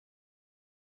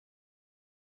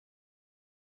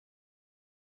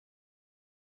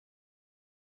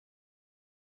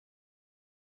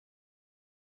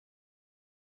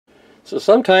So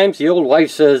sometimes the old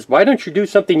wife says, why don't you do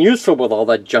something useful with all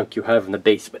that junk you have in the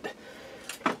basement?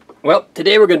 Well,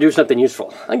 today we're going to do something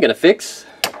useful. I'm going to fix,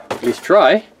 at least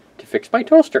try, to fix my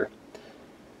toaster.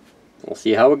 We'll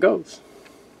see how it goes.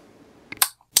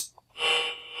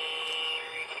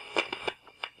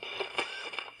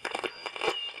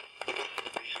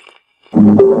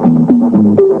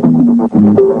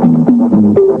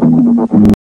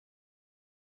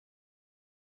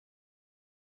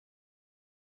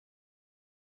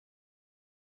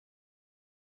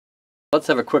 Let's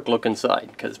have a quick look inside,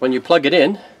 because when you plug it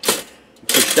in, you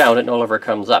push down, it no longer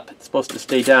comes up. It's supposed to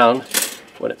stay down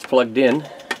when it's plugged in.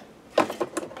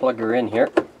 Plug her in here.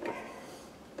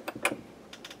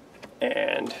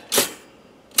 And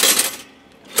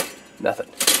nothing.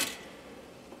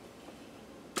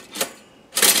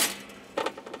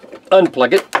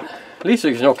 Unplug it. At least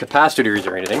there's no capacitors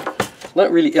or anything.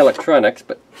 Not really electronics,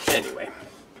 but anyway.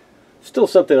 Still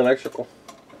something electrical.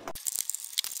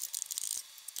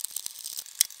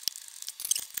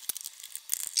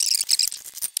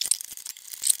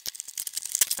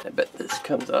 I bet this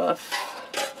comes off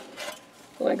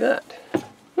like that.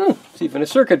 There's even a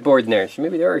circuit board in there, so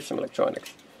maybe there are some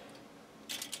electronics.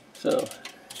 So,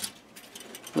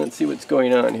 let's see what's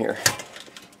going on here.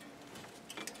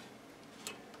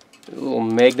 There's a little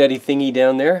magnet-y thingy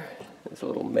down there. There's a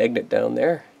little magnet down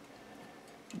there.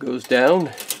 Goes down,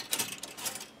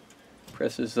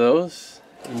 presses those,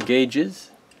 engages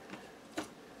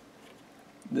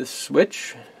this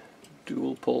switch,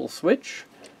 dual pole switch.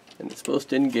 And it's supposed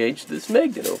to engage this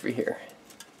magnet over here,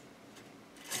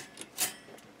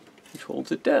 which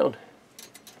holds it down.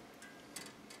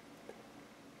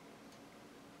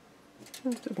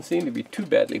 It doesn't seem to be too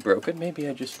badly broken. Maybe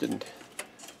I just didn't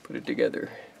put it together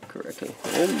correctly.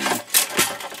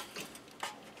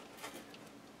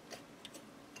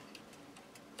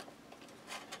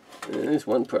 There's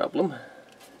one problem.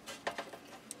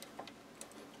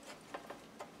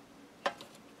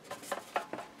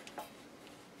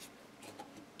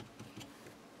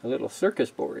 A little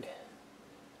circus board.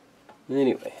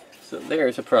 Anyway, so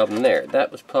there's a problem there.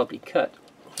 That was probably cut.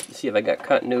 Let's see if I got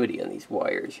continuity on these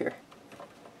wires here.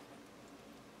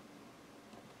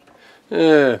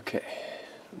 Okay,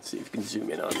 let's see if we can zoom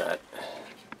in on that.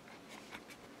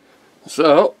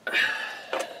 So,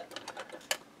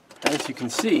 as you can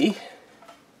see,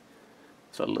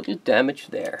 there's a little damage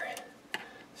there.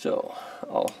 So,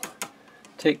 I'll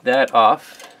take that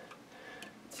off.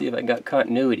 See if I got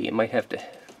continuity. I might have to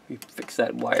fix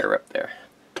that wire up there.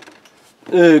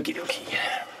 Okie dokie.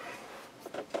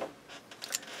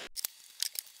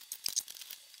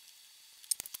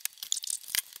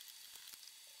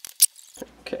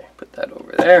 Okay, put that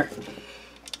over there.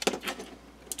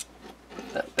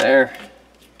 Put that there.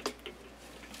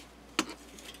 I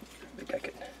think I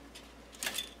can.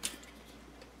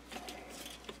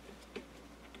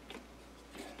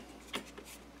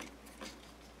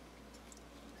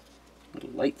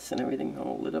 Little lights and everything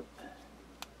all lit up.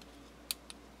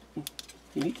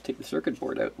 You need to take the circuit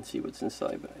board out and see what's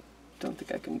inside, but I don't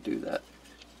think I can do that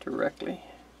directly.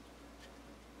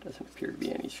 Doesn't appear to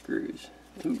be any screws.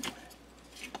 Ooh.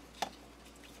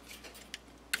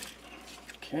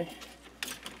 Okay,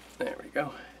 there we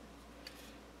go.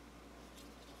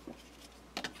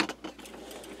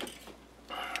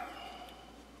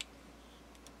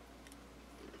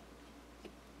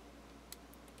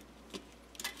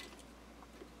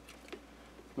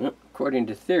 Well, according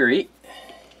to theory,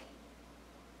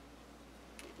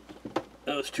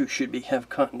 those two should have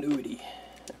continuity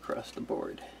across the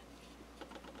board.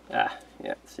 Ah,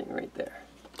 yeah, see right there.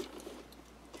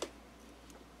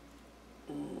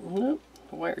 Nope,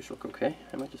 the wires look okay.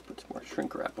 I might just put some more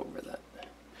shrink wrap over that.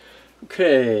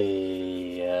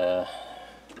 Okay,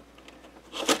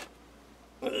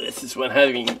 this is when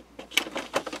having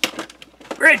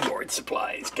breadboard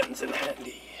supplies comes in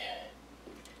handy.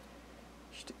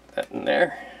 Stick that in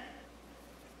there.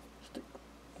 Stick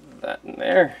that in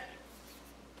there.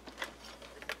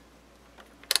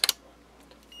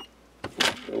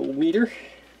 Meter.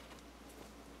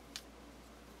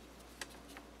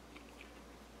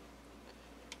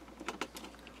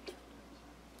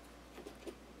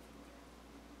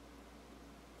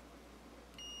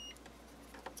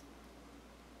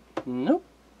 Nope,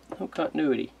 no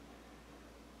continuity.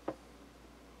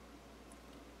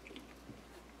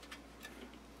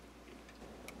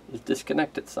 It's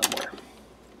disconnected somewhere.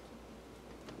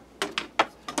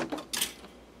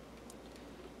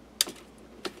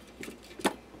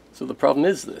 So the problem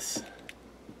is this.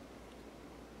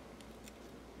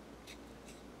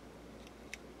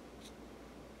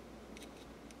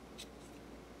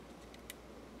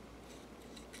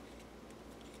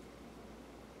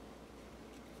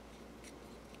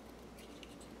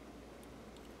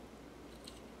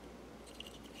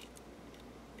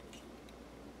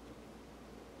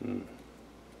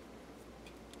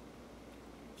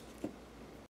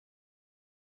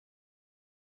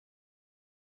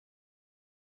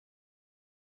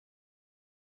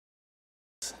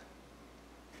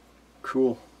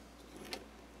 Cool.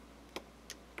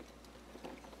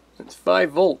 It's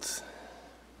 5 volts.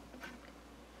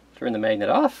 Turn the magnet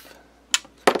off.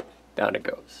 Down it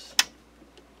goes.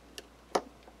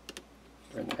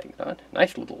 Turn the magnet on.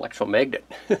 Nice little electromagnet.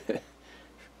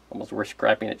 Almost worth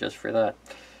scrapping it just for that.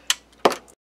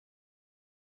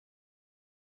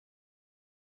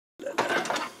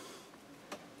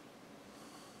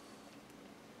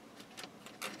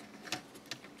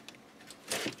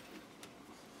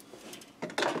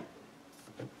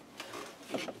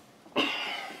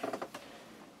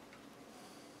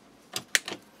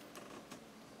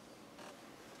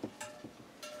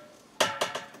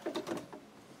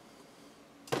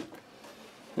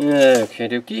 Okay,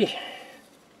 dokie.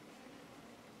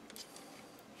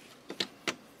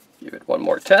 Give it one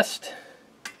more test.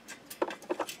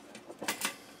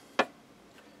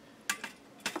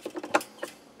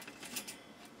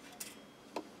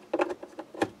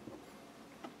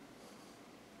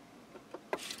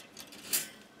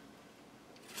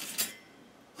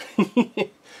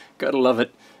 Gotta love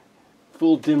it.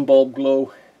 Full dim bulb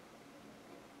glow.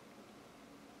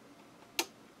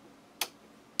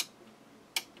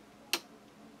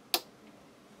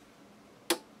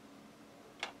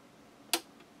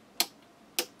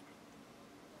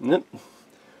 Yep.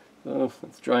 Oh,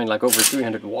 it's drawing like over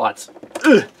 300 watts.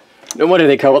 Ugh. No wonder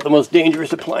they call it the most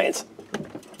dangerous appliance.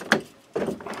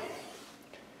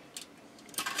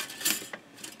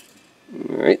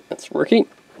 Alright, that's working.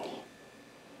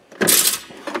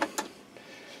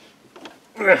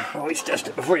 Always test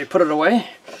it before you put it away.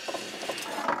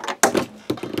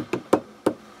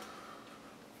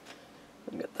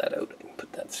 Get that out and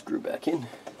put that screw back in.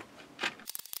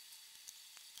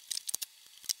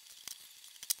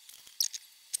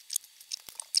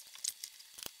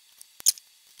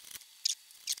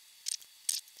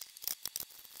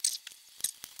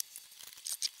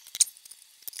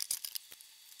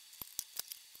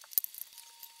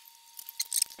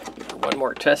 One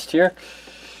more test here.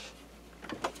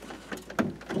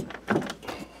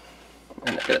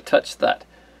 And I'm going to touch that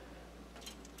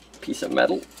piece of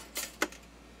metal.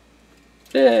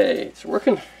 Hey, it's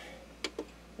working.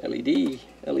 LED,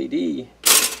 LED,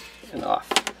 and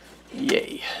off.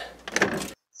 Yay.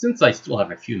 Since I still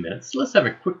have a few minutes, let's have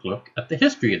a quick look at the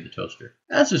history of the toaster.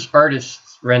 As this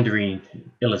artist's rendering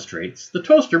illustrates, the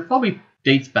toaster probably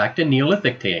dates back to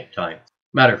Neolithic times.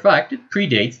 Matter of fact, it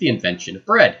predates the invention of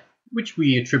bread, which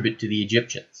we attribute to the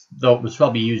Egyptians, though it was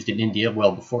probably used in India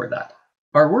well before that.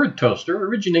 Our word toaster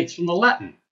originates from the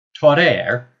Latin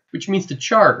torrere, which means to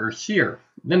char or sear.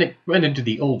 Then it went into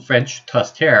the Old French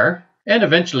toaster, and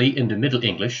eventually into Middle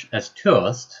English as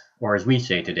toast, or as we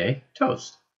say today,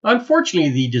 toast. Unfortunately,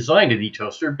 the design of the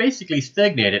toaster basically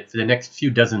stagnated for the next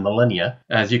few dozen millennia.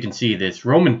 As you can see, this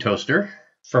Roman toaster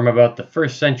from about the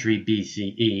 1st century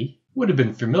BCE would have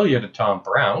been familiar to Tom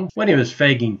Brown when he was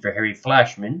fagging for Harry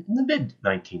Flashman in the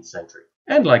mid-19th century.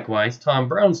 And likewise, Tom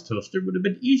Brown's toaster would have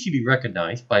been easily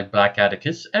recognized by Black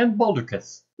Atticus and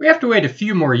Bouldercus. We have to wait a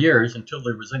few more years until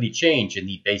there was any change in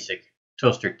the basic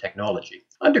toaster technology.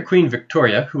 Under Queen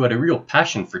Victoria, who had a real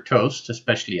passion for toast,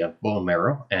 especially of bone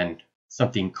marrow and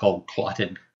something called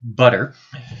clotted butter,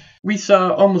 we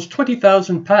saw almost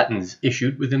 20,000 patents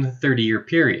issued within a 30-year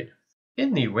period.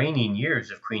 In the waning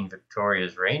years of Queen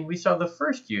Victoria's reign, we saw the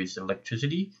first use of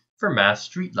electricity for mass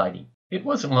street lighting. It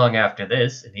wasn't long after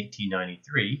this, in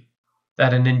 1893,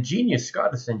 that an ingenious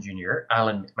Scottish engineer,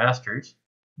 Alan McMasters,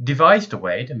 devised a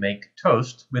way to make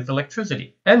toast with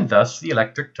electricity, and thus the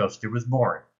electric toaster was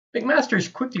born.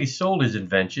 McMasters quickly sold his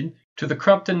invention to the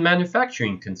Crompton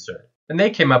Manufacturing Concern, and they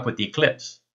came up with the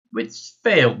Eclipse, which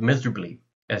failed miserably,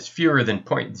 as fewer than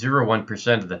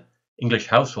 0.01% of the English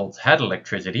households had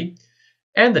electricity,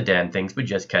 and the damn things would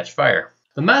just catch fire.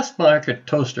 The mass market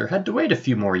toaster had to wait a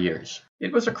few more years.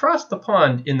 It was across the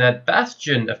pond in that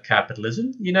bastion of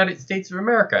capitalism, the United States of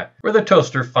America, where the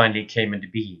toaster finally came into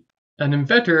being. An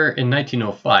inventor in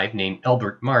 1905 named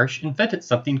Albert Marsh invented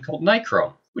something called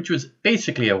nichrome, which was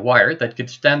basically a wire that could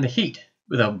stand the heat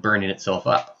without burning itself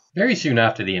up. Very soon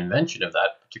after the invention of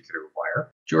that particular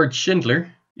wire, George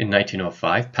Schindler in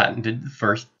 1905 patented the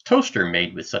first toaster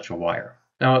made with such a wire.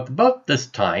 Now, at about this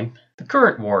time, the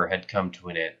current war had come to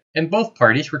an end, and both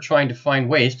parties were trying to find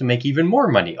ways to make even more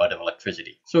money out of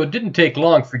electricity. So it didn't take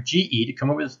long for GE to come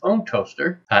up with its own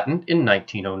toaster patent in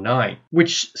 1909,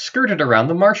 which skirted around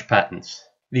the Marsh patents.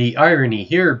 The irony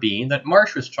here being that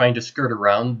Marsh was trying to skirt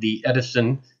around the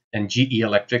Edison and GE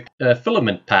Electric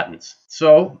filament patents.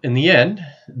 So, in the end,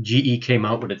 GE came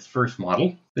out with its first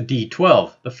model, the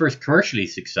D12, the first commercially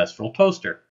successful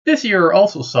toaster. This year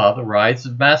also saw the rise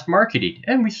of mass marketing,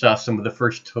 and we saw some of the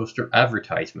first toaster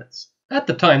advertisements. At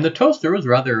the time, the toaster was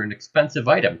rather an expensive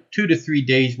item, 2 to 3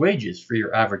 days' wages for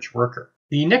your average worker.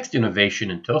 The next innovation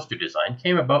in toaster design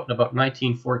came about in about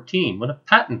 1914 when a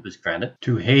patent was granted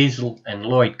to Hazel and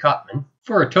Lloyd Cotman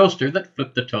for a toaster that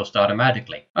flipped the toast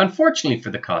automatically. Unfortunately for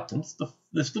the Cotmans,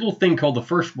 this little thing called the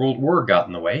First World War got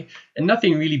in the way, and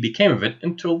nothing really became of it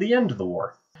until the end of the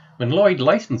war, when Lloyd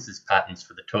licensed his patents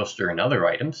for the toaster and other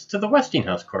items to the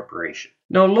Westinghouse Corporation.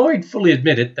 Now, Lloyd fully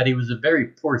admitted that he was a very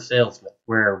poor salesman,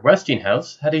 where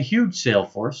Westinghouse had a huge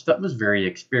sales force that was very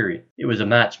experienced. It was a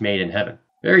match made in heaven.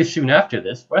 Very soon after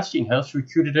this, Westinghouse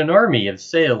recruited an army of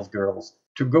sales girls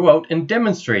to go out and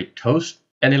demonstrate toast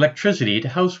and electricity to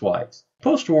housewives.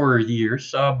 Post-war years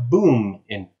saw a boom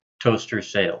in toaster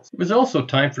sales. It was also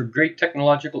time for great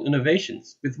technological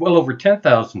innovations, with well over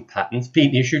 10,000 patents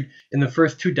being issued in the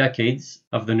first 2 decades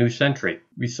of the new century.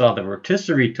 We saw the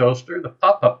rotisserie toaster, the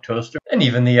pop-up toaster, and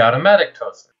even the automatic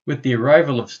toaster. With the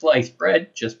arrival of sliced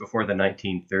bread just before the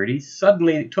 1930s,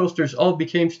 suddenly toasters all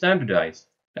became standardized,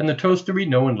 and the toaster we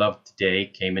know and love today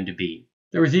came into being.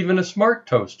 There was even a smart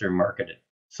toaster marketed.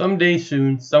 Someday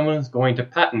soon, someone's going to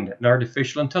patent an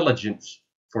artificial intelligence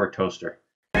for a toaster.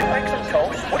 Would you like some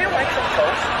toast? Would you like some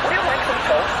toast? Would you like some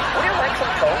toast? Would you like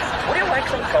some toast? Would you like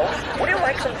some toast? Would you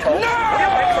like some toast? No!